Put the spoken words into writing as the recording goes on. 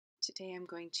Today I'm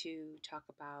going to talk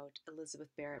about Elizabeth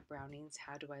Barrett Browning's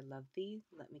How Do I Love Thee?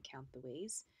 Let Me Count the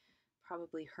Ways.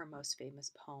 Probably her most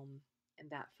famous poem. And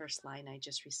that first line I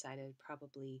just recited,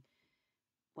 probably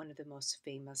one of the most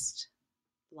famous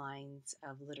lines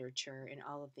of literature in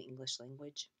all of the English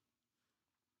language.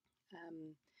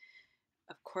 Um,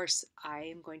 of course, I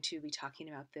am going to be talking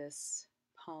about this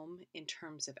poem in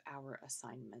terms of our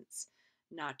assignments,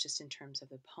 not just in terms of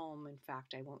the poem. In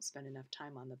fact, I won't spend enough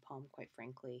time on the poem, quite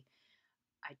frankly.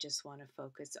 I just want to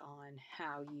focus on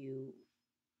how you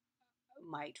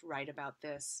might write about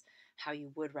this, how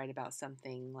you would write about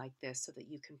something like this so that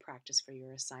you can practice for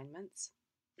your assignments.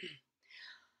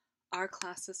 Our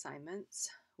class assignments,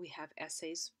 we have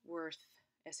essays 1,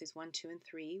 2, and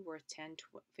 3 worth 10,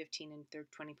 15, and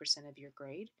 20% of your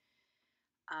grade.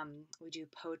 We do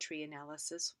poetry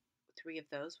analysis, 3 of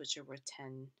those, which are worth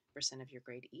 10% of your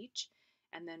grade each,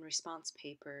 and then response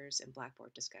papers and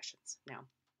Blackboard discussions. Now,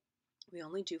 we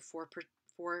only do four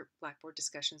Blackboard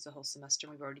discussions the whole semester.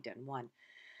 We've already done 1.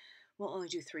 We'll only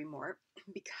do 3 more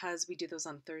because we do those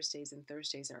on Thursdays, and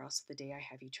Thursdays are also the day I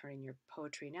have you turn in your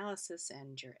poetry analysis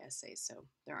and your essays, so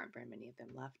there aren't very many of them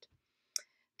left.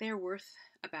 They're worth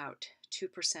about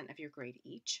 2% of your grade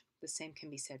each. The same can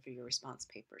be said for your response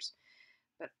papers.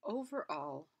 But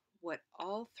overall, what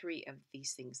all 3 of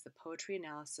these things, the poetry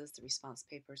analysis, the response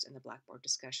papers, and the Blackboard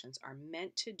discussions, are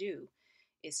meant to do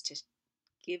is to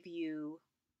give you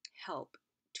help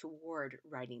toward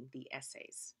writing the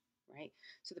essays, right?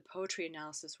 So the poetry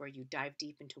analysis, where you dive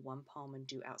deep into one poem and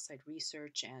do outside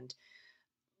research and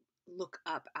look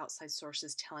up outside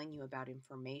sources telling you about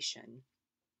information,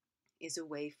 is a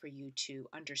way for you to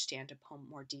understand a poem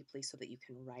more deeply so that you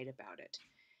can write about it.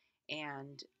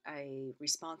 And a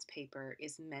response paper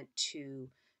is meant to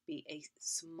be a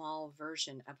small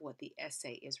version of what the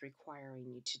essay is requiring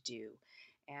you to do.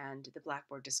 And the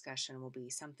Blackboard discussion will be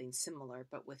something similar,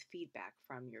 but with feedback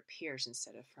from your peers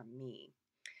instead of from me.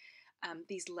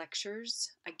 These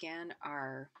lectures, again,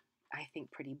 are, I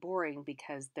think, pretty boring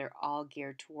because they're all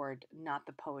geared toward not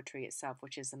the poetry itself,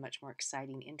 which is the much more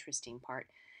exciting, interesting part,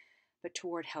 but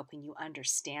toward helping you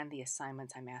understand the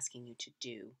assignments I'm asking you to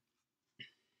do.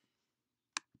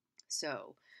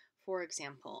 So, for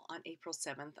example, on April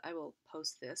 7th, I will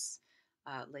post this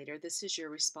later. This is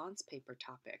your response paper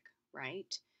topic,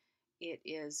 right? It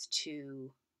is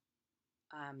to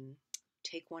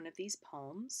take one of these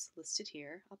poems listed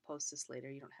here. I'll post this later.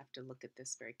 You don't have to look at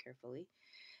this very carefully.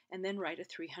 And then write a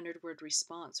 300-word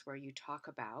response where you talk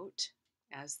about,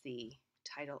 as the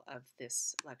title of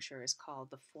this lecture is called,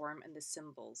 the form and the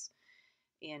symbols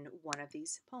in one of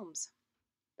these poems.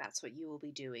 That's what you will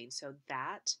be doing. So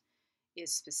that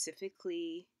is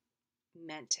specifically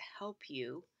meant to help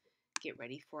you get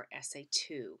ready for Essay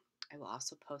 2. I will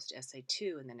also post Essay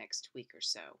 2 in the next week or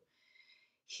so.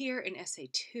 Here in Essay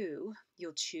 2,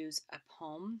 you'll choose a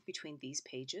poem between these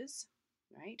pages,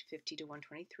 right, 50 to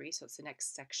 123, so it's the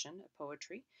next section of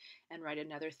poetry, and write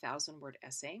another 1,000-word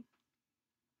essay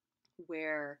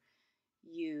where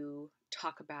you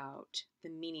talk about the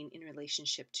meaning in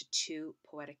relationship to 2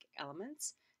 poetic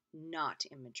elements, not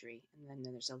imagery. And then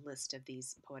there's a list of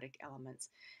these poetic elements.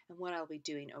 And what I'll be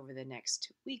doing over the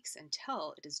next weeks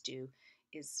until it is due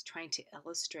is trying to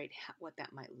illustrate what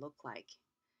that might look like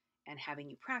and having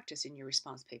you practice in your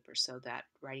response paper so that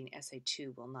writing Essay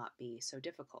 2 will not be so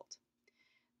difficult.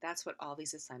 That's what all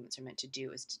these assignments are meant to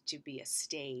do, is to be a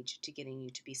stage to getting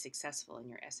you to be successful in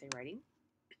your essay writing.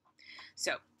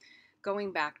 So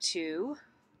going back to,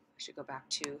 I should go back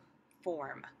to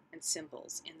form and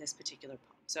symbols in this particular poem.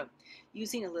 So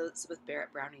using Elizabeth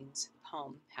Barrett Browning's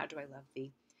poem, How Do I Love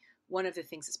Thee? One of the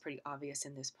things that's pretty obvious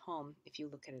in this poem, if you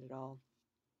look at it at all,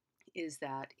 is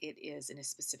that it is in a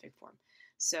specific form.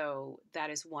 So that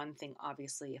is one thing,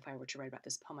 obviously, if I were to write about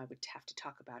this poem, I would have to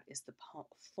talk about is the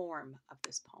form of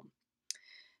this poem.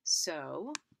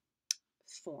 So,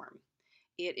 form.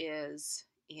 It is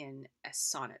in a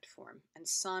sonnet form, and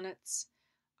sonnets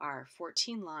are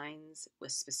 14 lines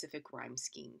with specific rhyme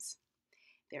schemes.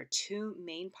 There are 2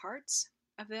 main parts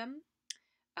of them,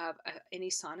 of any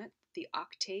sonnet: the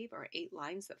octave, or 8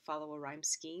 lines that follow a rhyme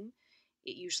scheme.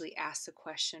 It usually asks a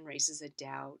question, raises a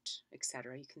doubt,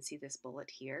 etc. You can see this bullet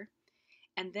here.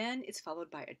 And then it's followed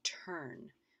by a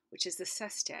turn, which is the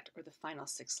sestet, or the final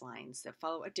 6 lines that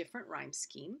follow a different rhyme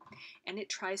scheme. And it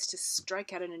tries to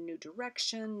strike out in a new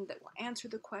direction that will answer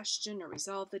the question or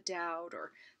resolve the doubt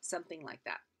or something like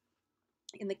that.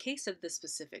 In the case of this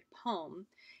specific poem,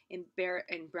 in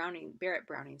Barrett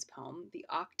Browning's poem, the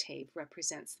octave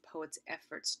represents the poet's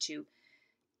efforts to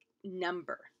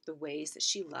number the ways that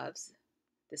she loves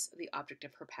the object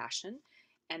of her passion,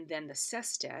 and then the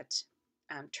sestet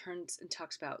turns and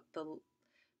talks about the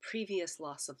previous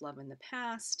loss of love in the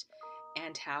past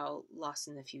and how loss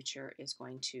in the future is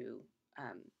going to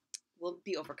will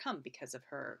be overcome because of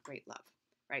her great love,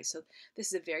 right? So this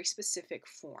is a very specific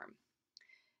form.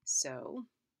 So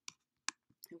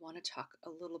I want to talk a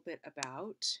little bit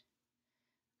about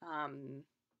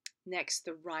next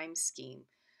the rhyme scheme.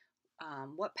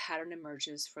 What pattern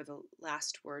emerges for the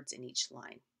last words in each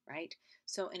line, right?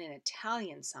 So in an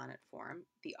Italian sonnet form,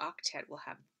 the octet will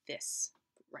have this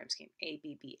rhyme scheme, A,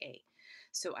 B, B, A.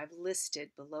 So I've listed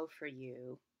below for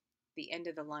you, the end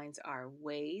of the lines are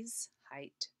ways,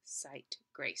 height, sight,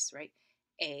 grace, right?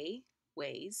 A,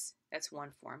 ways, that's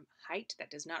one form. Height, that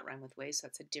does not rhyme with ways, so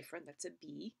that's a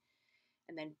B.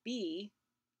 And then B,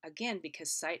 again,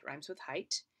 because sight rhymes with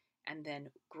height, and then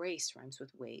grace rhymes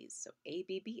with ways. So A,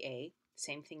 B, B, A,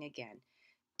 same thing again.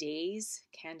 Days,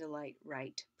 candlelight,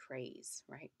 right, praise,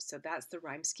 right? So that's the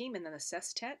rhyme scheme. And then the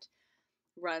sestet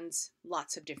runs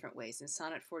lots of different ways. In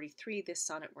Sonnet 43, this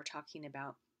sonnet we're talking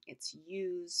about, it's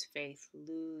use, faith,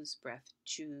 lose, breath,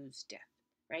 choose, death,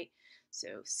 right?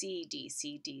 So C, D,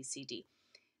 C, D, C, D.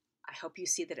 I hope you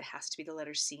see that it has to be the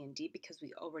letters C and D because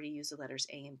we already use the letters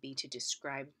A and B to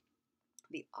describe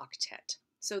the octet.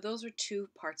 So those are two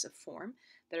parts of form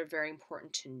that are very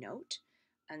important to note.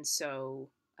 And so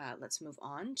let's move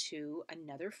on to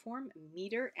another form,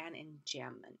 meter and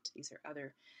enjambment. These are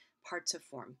other parts of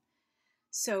form.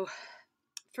 So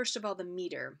first of all, the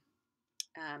meter.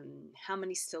 How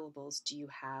many syllables do you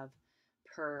have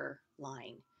per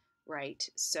line, right?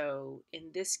 So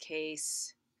in this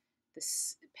case,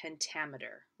 this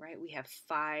pentameter, right? We have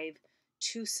 5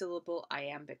 two-syllable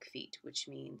iambic feet, which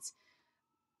means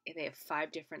they have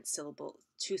 5 different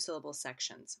two-syllable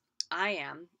sections.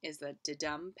 Iamb is the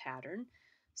dum pattern,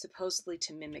 supposedly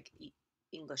to mimic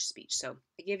English speech. So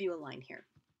I give you a line here.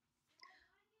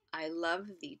 I love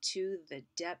thee to the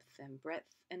depth and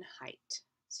breadth and height.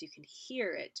 So you can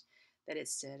hear it, that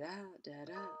it's da da da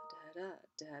da da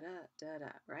da da da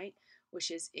da, right? Which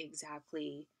is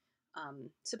exactly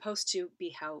supposed to be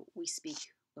how we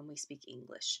speak when we speak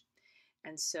English.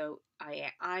 And so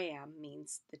I am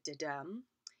means the da-dum,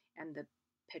 and the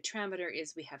tetrameter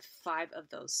is we have 5 of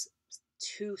those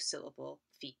two-syllable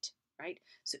feet, right?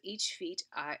 So each feet,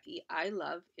 I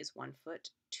love is 1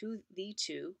 foot, to the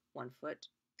 2, 1 foot,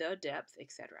 the depth,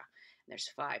 etc. And there's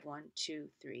 5, 1, 2,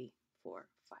 3, 4,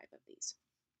 5 of these.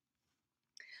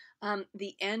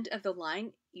 The end of the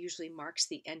line usually marks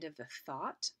the end of the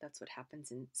thought. That's what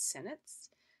happens in sonnets,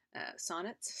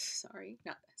 sorry,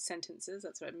 not sentences.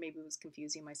 That's what I maybe was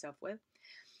confusing myself with.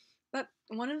 But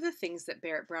one of the things that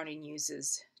Barrett Browning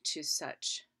uses to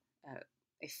such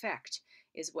effect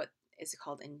is what is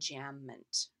called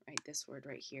enjambment, right? This word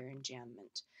right here,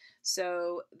 enjambment.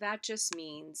 So that just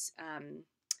means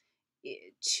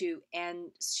to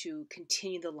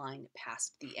continue the line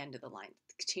past the end of the line,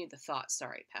 continue the thought,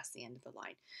 sorry, past the end of the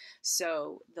line.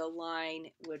 So the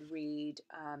line would read,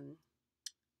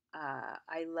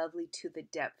 I lovely to the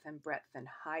depth and breadth and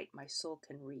height my soul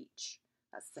can reach.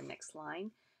 That's the next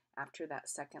line after that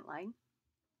second line.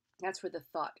 That's where the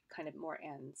thought kind of more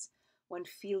ends. When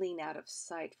feeling out of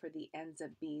sight for the ends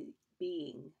of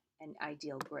being an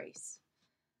ideal grace.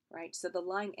 Right? So the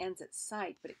line ends at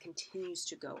sight, but it continues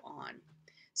to go on.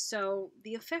 So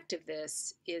the effect of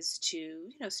this is to,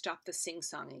 stop the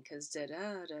sing-songing, because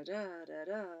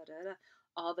da-da-da-da-da-da-da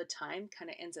all the time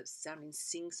kind of ends up sounding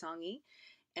sing-songy.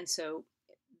 And so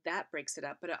that breaks it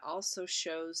up, but it also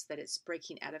shows that it's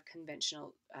breaking out of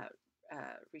conventional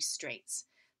restraints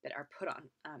that are put on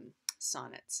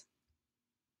sonnets.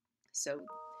 So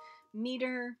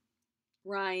meter,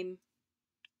 rhyme,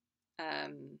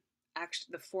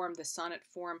 actually the sonnet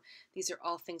form, these are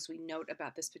all things we note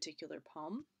about this particular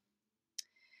poem.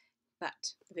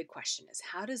 But the big question is,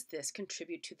 how does this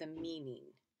contribute to the meaning?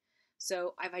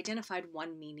 So I've identified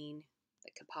one meaning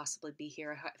that could possibly be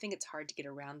here. I think it's hard to get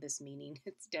around this meaning.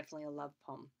 It's definitely a love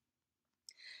poem.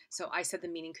 So I said the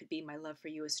meaning could be, my love for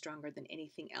you is stronger than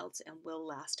anything else and will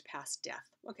last past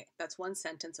death. Okay, that's one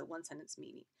sentence, a one-sentence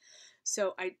meaning.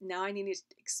 So now I need to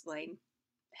explain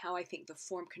how I think the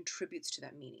form contributes to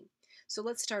that meaning. So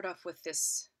let's start off with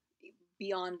this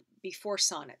before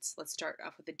sonnets. Let's start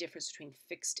off with the difference between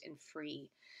fixed and free.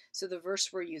 So the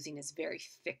verse we're using is very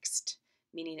fixed,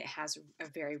 meaning it has a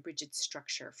very rigid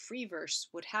structure. Free verse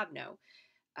would have no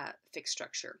fixed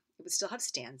structure. It would still have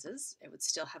stanzas. It would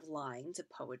still have lines of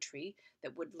poetry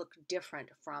that would look different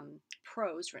from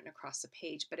prose written across the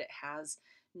page, but it has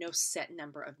no set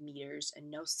number of meters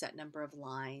and no set number of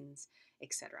lines,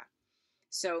 etc.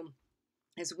 So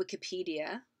as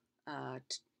Wikipedia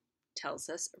tells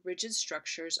us rigid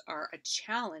structures are a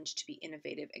challenge to be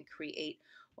innovative and create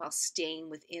while staying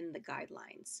within the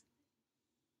guidelines,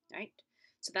 right?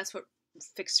 So that's what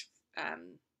fixed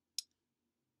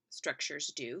structures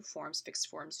do, fixed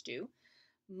forms do.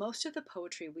 Most of the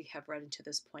poetry we have read to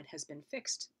this point has been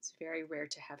fixed. It's very rare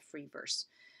to have free verse.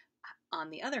 On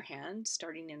the other hand,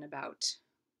 starting in about,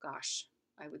 gosh,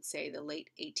 I would say the late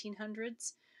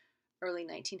 1800s, early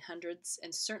 1900s,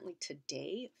 and certainly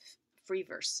today, free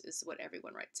verse is what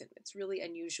everyone writes in. It's really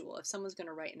unusual. If someone's going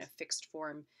to write in a fixed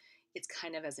form, it's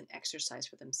kind of as an exercise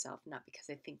for themselves, not because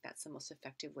they think that's the most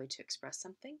effective way to express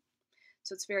something.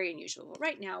 So it's very unusual.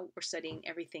 Right now, we're studying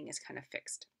everything is kind of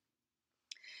fixed.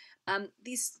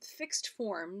 These fixed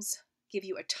forms give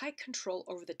you a tight control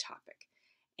over the topic.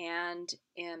 And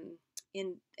in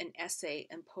an essay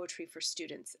in Poetry for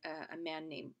Students, a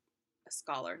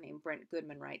scholar named Brent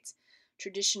Goodman writes,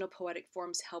 traditional poetic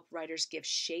forms help writers give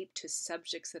shape to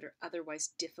subjects that are otherwise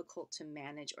difficult to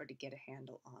manage or to get a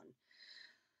handle on.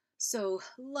 So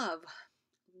love.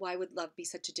 Why would love be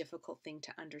such a difficult thing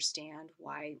to understand?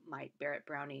 Why might Barrett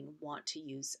Browning want to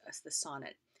use the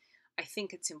sonnet? I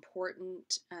think it's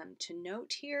important to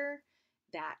note here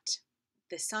that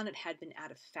the sonnet had been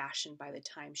out of fashion by the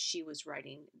time she was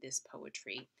writing this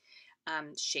poetry.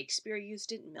 Shakespeare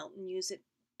used it, Milton used it,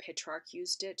 Petrarch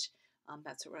used it.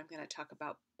 That's what I'm going to talk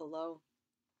about below.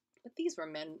 But these were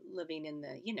men living in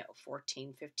the,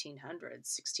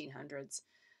 1500s, 1600s.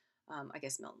 I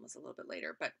guess Milton was a little bit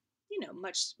later, but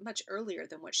much earlier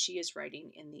than what she is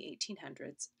writing in the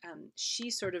 1800s. She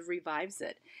sort of revives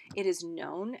it. It is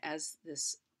known, as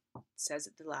this says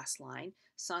at the last line,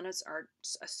 sonnets are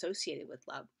associated with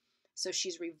love. So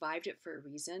she's revived it for a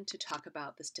reason, to talk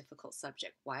about this difficult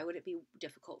subject. Why would it be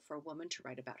difficult for a woman to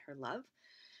write about her love?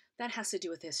 That has to do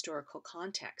with the historical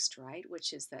context, right?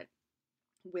 Which is that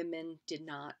women did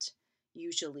not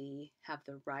usually have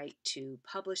the right to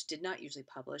publish, did not usually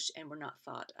publish, and were not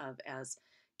thought of as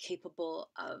capable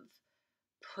of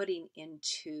putting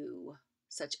into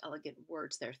such elegant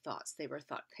words their thoughts. They were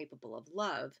thought capable of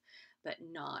love, but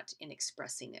not in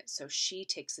expressing it. So she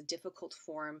takes a difficult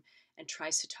form and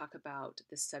tries to talk about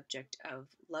the subject of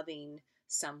loving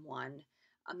someone.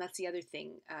 That's the other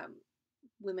thing.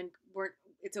 Women weren't,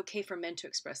 it's okay for men to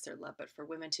express their love, but for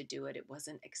women to do it, it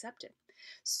wasn't accepted.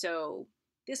 So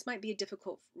this might be a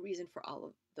difficult reason for all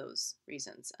of those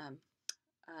reasons.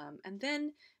 And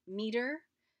then meter.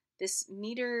 This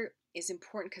meter is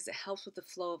important because it helps with the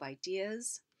flow of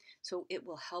ideas. So it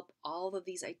will help all of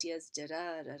these ideas da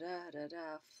da da da da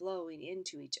da flowing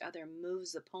into each other,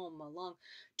 moves the poem along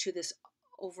to this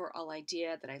overall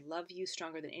idea that I love you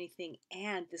stronger than anything,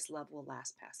 and this love will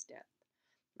last past death,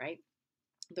 right?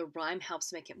 The rhyme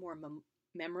helps make it more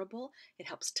memorable. It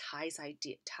helps tie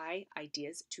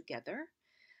ideas together.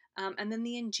 And then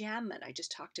the enjambment I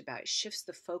just talked about, it shifts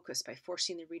the focus by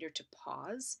forcing the reader to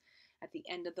pause at the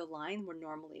end of the line where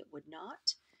normally it would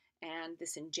not. And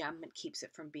this enjambment keeps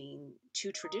it from being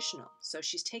too traditional. So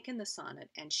she's taken the sonnet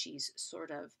and she's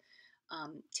sort of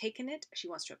taken it. She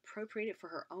wants to appropriate it for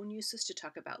her own uses, to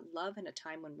talk about love in a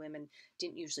time when women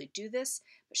didn't usually do this,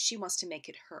 but she wants to make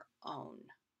it her own.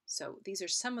 So these are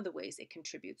some of the ways it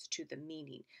contributes to the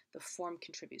meaning. The form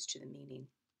contributes to the meaning.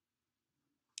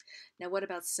 Now, what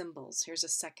about symbols? Here's a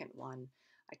second one.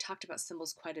 I talked about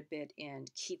symbols quite a bit in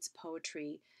Keats'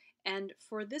 poetry, and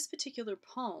for this particular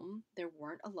poem, there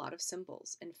weren't a lot of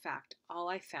symbols. In fact, all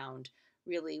I found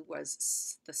really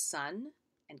was the sun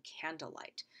and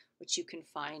candlelight, which you can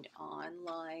find on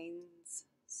lines,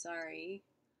 sorry,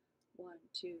 1,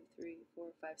 2, 3, 4,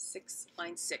 5, 6,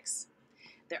 line 6.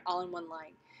 They're all in one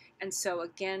line. And so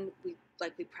again,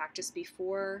 like we practiced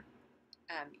before,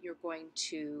 you're going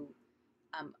to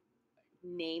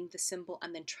name the symbol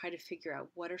and then try to figure out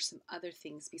what are some other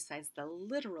things besides the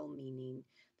literal meaning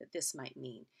that this might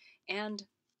mean. And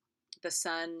the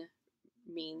sun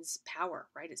means power,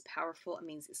 right? It's powerful. It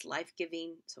means it's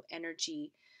life-giving, so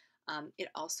energy. It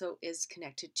also is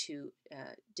connected to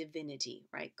divinity,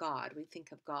 right? God. We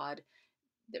think of God.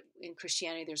 In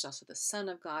Christianity, there's also the Son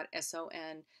of God,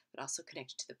 S-O-N, but also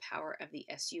connected to the power of the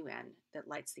S-U-N that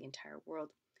lights the entire world.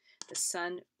 The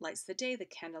sun lights the day, the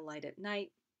candle light at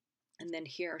night. And then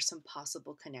here are some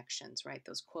possible connections, right?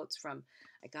 Those quotes from,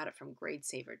 I got it from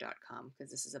gradesaver.com, because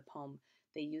this is a poem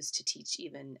they use to teach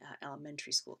even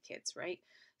elementary school kids, right?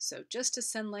 So just as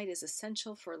sunlight is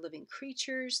essential for living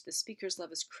creatures, the speaker's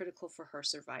love is critical for her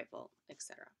survival,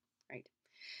 etc., right?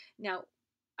 Now,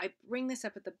 I bring this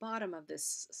up at the bottom of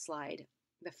this slide,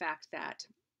 the fact that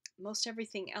most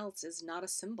everything else is not a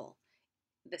symbol.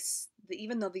 The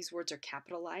even though these words are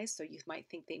capitalized, so you might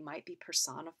think they might be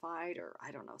personified or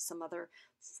I don't know, some other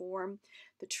form,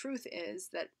 the truth is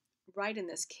that right in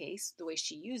this case, the way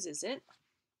she uses it,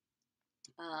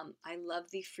 I love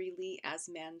thee freely as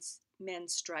men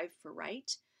strive for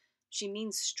right. She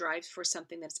means strives for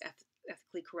something that's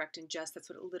ethically correct and just. That's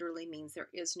what it literally means. There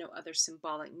is no other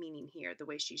symbolic meaning here, the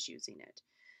way she's using it.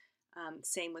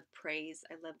 Same with praise.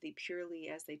 I love thee purely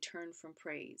as they turn from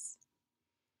praise.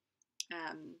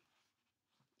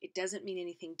 It doesn't mean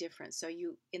anything different. So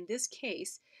in this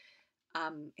case,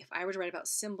 if I were to write about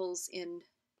symbols in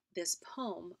this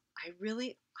poem,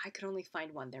 I could only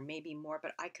find one. There may be more,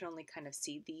 but I could only kind of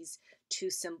see these two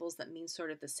symbols that mean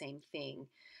sort of the same thing.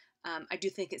 I do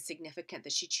think it's significant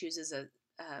that she chooses a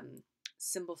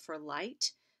symbol for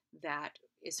light that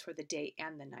is for the day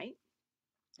and the night.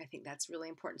 I think that's really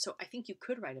important. So I think you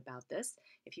could write about this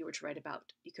if you were to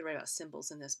you could write about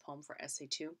symbols in this poem for essay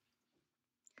 2.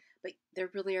 But there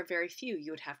really are very few.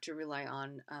 You would have to rely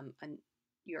on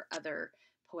your other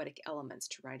poetic elements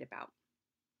to write about.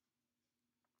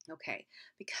 Okay,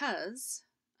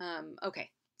 okay,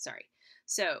 sorry.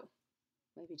 So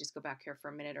maybe just go back here for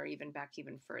a minute or even back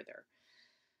even further.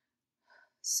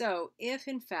 So if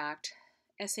in fact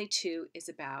essay 2 is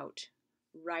about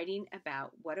writing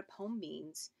about what a poem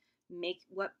means, make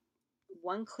what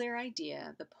one clear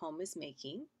idea the poem is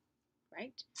making,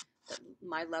 right? That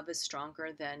my love is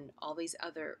stronger than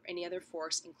any other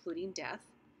force, including death,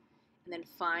 and then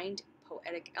find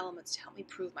poetic elements to help me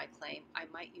prove my claim. I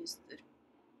might use the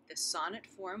sonnet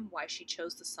form, why she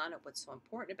chose the sonnet, what's so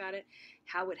important about it,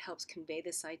 how it helps convey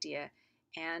this idea,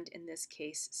 and in this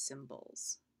case,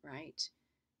 symbols, right?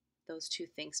 Those two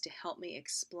things to help me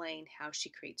explain how she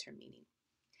creates her meaning.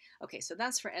 Okay, so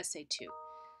that's for essay 2.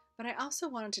 But I also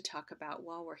wanted to talk about,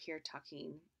 while we're here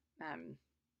talking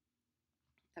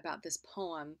about this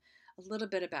poem, a little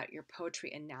bit about your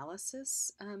poetry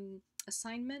analysis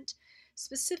assignment.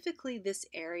 Specifically this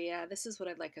area, this is what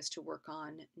I'd like us to work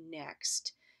on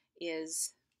next,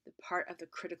 is the part of the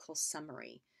critical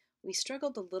summary. We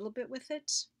struggled a little bit with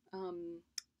it. Well,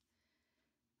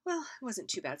 it wasn't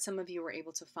too bad. Some of you were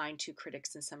able to find 2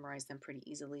 critics and summarize them pretty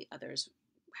easily. Others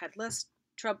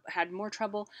had more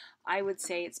trouble. I would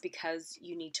say it's because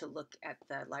you need to look at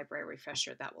the library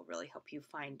refresher. That will really help you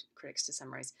find critics to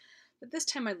summarize. But this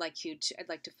time I'd like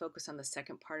to focus on the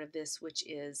second part of this, which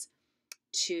is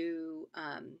to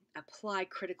apply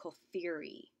critical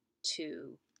theory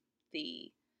to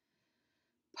the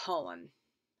poem.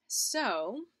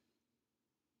 So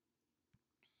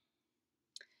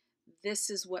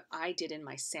this is what I did in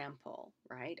my sample,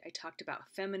 right? I talked about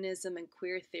feminism and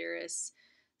queer theorists,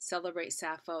 celebrate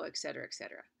Sappho, etc.,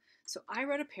 etc. So I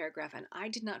wrote a paragraph and I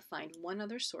did not find one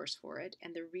other source for it.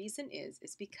 And the reason is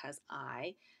because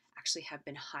I actually have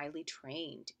been highly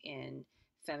trained in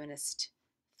feminist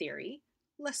theory,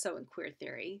 less so in queer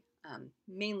theory,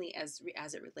 mainly as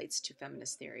it relates to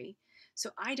feminist theory. So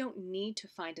I don't need to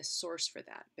find a source for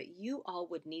that, but you all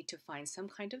would need to find some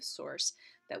kind of source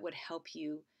that would help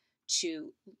you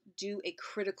to do a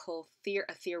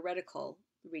theoretical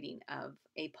reading of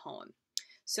a poem.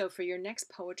 So for your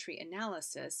next poetry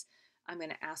analysis, I'm going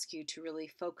to ask you to really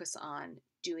focus on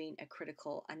doing a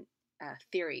critical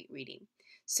theory reading.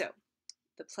 So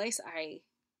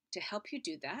to help you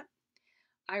do that,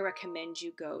 I recommend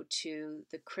you go to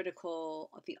the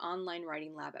online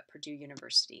writing lab at Purdue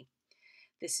University.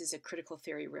 This is a critical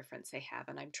theory reference they have,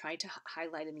 and I'm trying to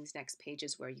highlight in these next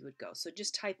pages where you would go. So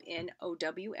just type in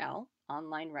OWL,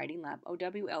 Online Writing Lab,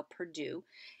 OWL Purdue,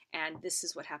 and this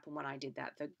is what happened when I did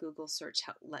that. The Google search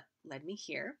led me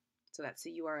here, so that's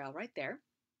the URL right there.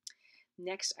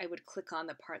 Next, I would click on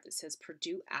the part that says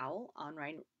Purdue OWL,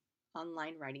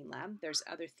 Online Writing Lab. There's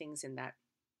other things in that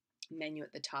menu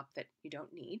at the top that you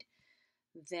don't need.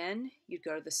 Then you'd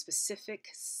go to the specific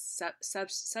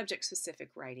subject-specific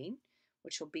writing,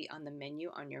 which will be on the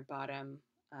menu on your bottom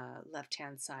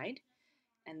left-hand side.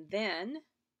 And then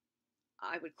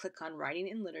I would click on Writing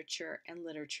in Literature and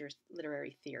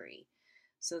Literary Theory.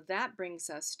 So that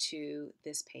brings us to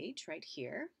this page right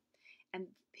here. And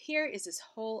here is this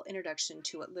whole introduction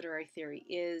to what literary theory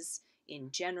is in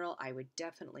general. I would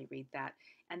definitely read that.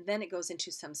 And then it goes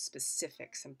into some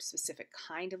specific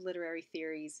kind of literary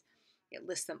theories. It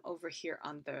lists them over here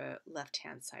on the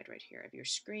left-hand side right here of your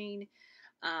screen.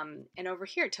 And over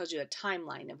here it tells you a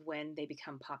timeline of when they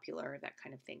become popular, that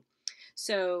kind of thing.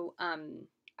 So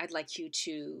I'd like you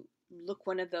to look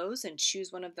one of those and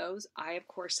choose one of those. I, of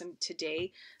course, am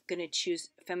today going to choose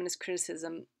feminist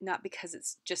criticism, not because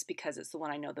it's the one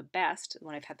I know the best, the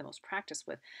one I've had the most practice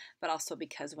with, but also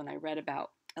because when I read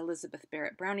about Elizabeth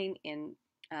Barrett Browning in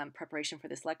preparation for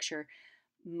this lecture,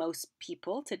 most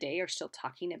people today are still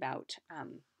talking about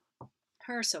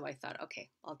her. So I thought, okay,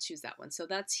 I'll choose that one. So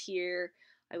that's here.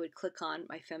 I would click on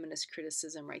my feminist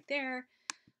criticism right there,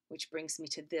 which brings me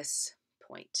to this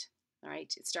point. All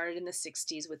right, it started in the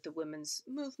 60s with the women's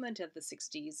movement of the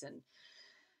 60s, and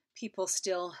people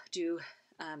still do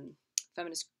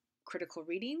feminist critical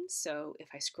reading. So if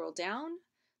I scroll down,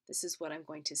 this is what I'm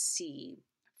going to see.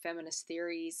 Feminist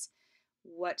theories.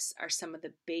 What are some of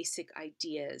the basic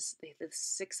ideas? The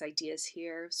 6 ideas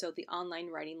here. So the online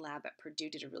writing lab at Purdue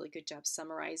did a really good job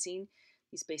summarizing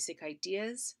these basic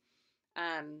ideas.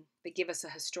 They give us a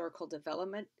historical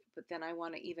development, but then I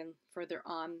want to even further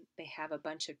on, they have a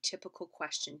bunch of typical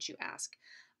questions you ask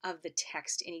of the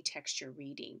text, any text you're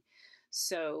reading.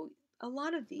 So a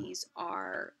lot of these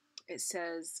are, it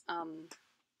says,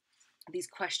 these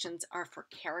questions are for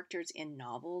characters in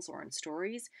novels or in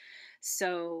stories.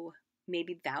 So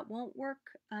maybe that won't work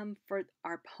for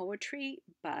our poetry,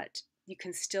 but you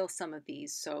can still some of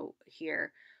these. So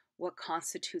here, what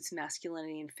constitutes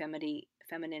masculinity and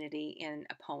femininity in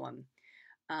a poem?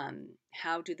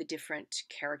 How do the different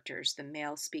characters, the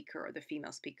male speaker or the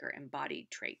female speaker, embody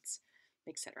traits,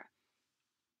 etc.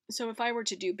 So if I were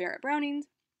to do Barrett Browning's,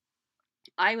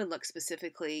 I would look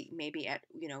specifically maybe at,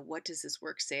 what does this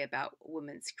work say about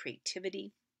women's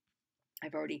creativity?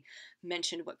 I've already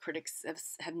mentioned what critics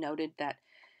have noted, that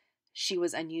she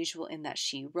was unusual in that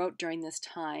she wrote during this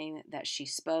time, that she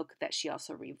spoke, that she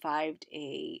also revived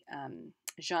a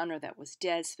genre that was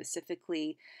dead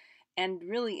specifically, and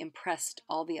really impressed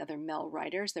all the other male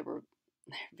writers. There were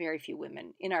very few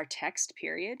women in our text,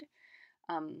 period,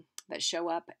 that show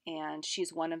up, and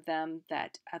she's one of them.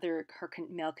 That her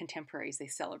male contemporaries, they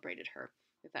celebrated her.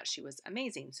 They thought she was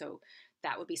amazing. So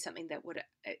that would be something that would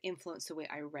influence the way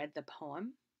I read the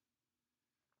poem.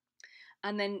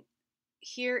 And then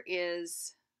here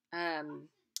is,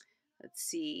 let's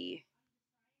see,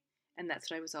 and that's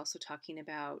what I was also talking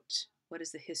about. What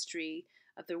is the history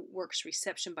of the work's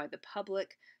reception by the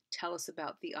public? Tell us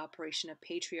about the operation of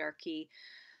patriarchy.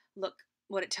 Look,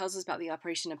 what it tells us about the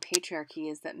operation of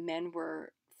patriarchy is that men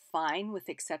were fine with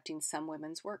accepting some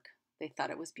women's work. They thought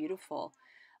it was beautiful.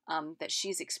 That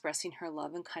she's expressing her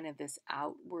love in kind of this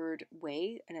outward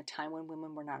way in a time when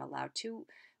women were not allowed to.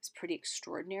 It's pretty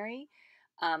extraordinary.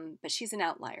 But she's an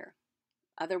outlier.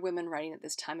 Other women writing at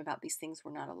this time about these things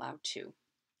were not allowed to.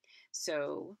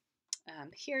 So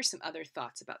here's some other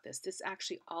thoughts about this. This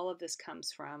actually, all of this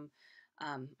comes from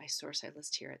my source I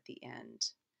list here at the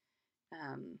end.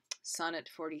 Sonnet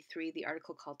 43, the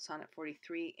article called Sonnet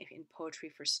 43 in Poetry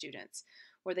for Students,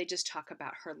 where they just talk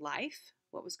about her life,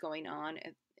 what was going on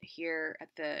here at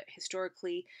the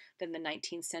historically, then the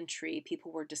 19th century.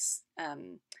 People were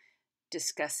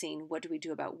discussing, what do we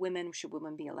do about women? Should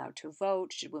women be allowed to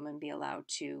vote? Should women be allowed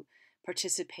to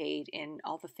participate in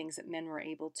all the things that men were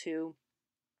able to?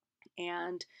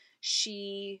 And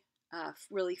she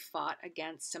really fought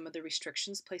against some of the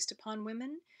restrictions placed upon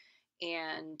women,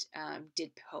 and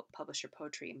did publish her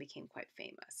poetry and became quite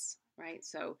famous, right?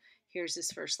 So here's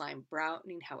this first line: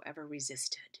 Browning, however,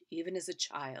 resisted. Even as a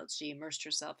child, she immersed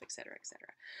herself, etc., etc.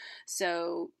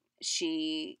 So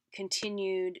she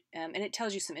continued, and it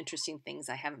tells you some interesting things.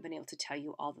 I haven't been able to tell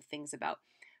you all the things about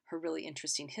her really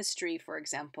interesting history. For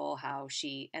example, how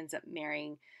she ends up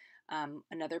marrying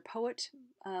another poet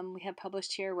we have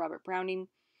published here, Robert Browning.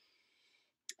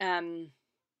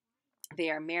 They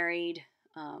are married.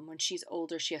 When she's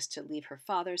older, she has to leave her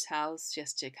father's house. She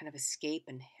has to kind of escape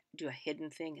and do a hidden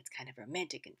thing. It's kind of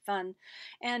romantic and fun.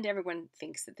 And everyone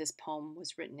thinks that this poem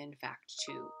was written, in fact,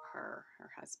 to her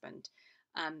husband,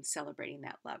 celebrating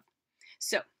that love.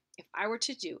 So if I were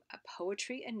to do a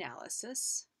poetry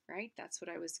analysis, right, that's what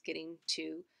I was getting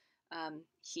to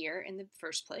here in the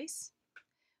first place.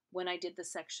 When I did the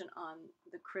section on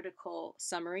the critical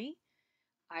summary,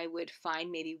 I would find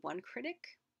maybe one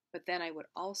critic, but then I would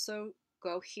also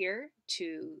go here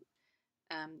to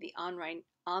the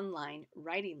online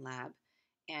writing lab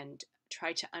and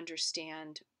try to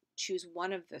understand, choose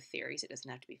one of the theories. It doesn't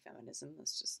have to be feminism.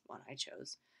 That's just one I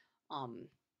chose.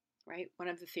 Right? One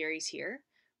of the theories here.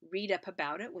 Read up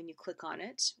about it when you click on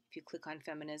it. If you click on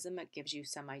feminism, it gives you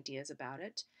some ideas about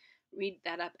it. Read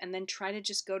that up and then try to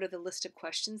just go to the list of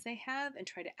questions they have and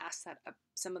try to ask that up,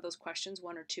 some of those questions,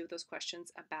 one or two of those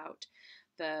questions about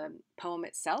the poem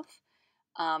itself.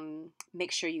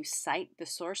 Make sure you cite the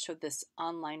source of this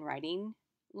online writing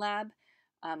lab,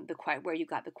 where you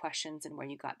got the questions and where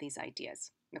you got these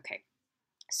ideas. Okay,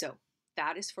 so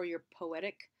that is for your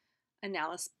poetic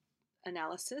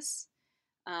analysis.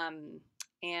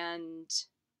 And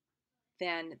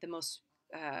then the most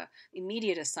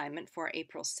immediate assignment for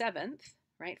April 7th,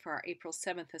 right, for our April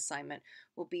 7th assignment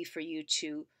will be for you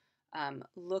to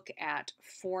look at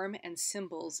form and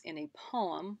symbols in a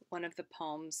poem, one of the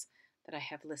poems that I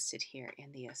have listed here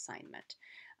in the assignment.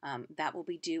 That will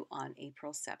be due on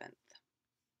April 7th.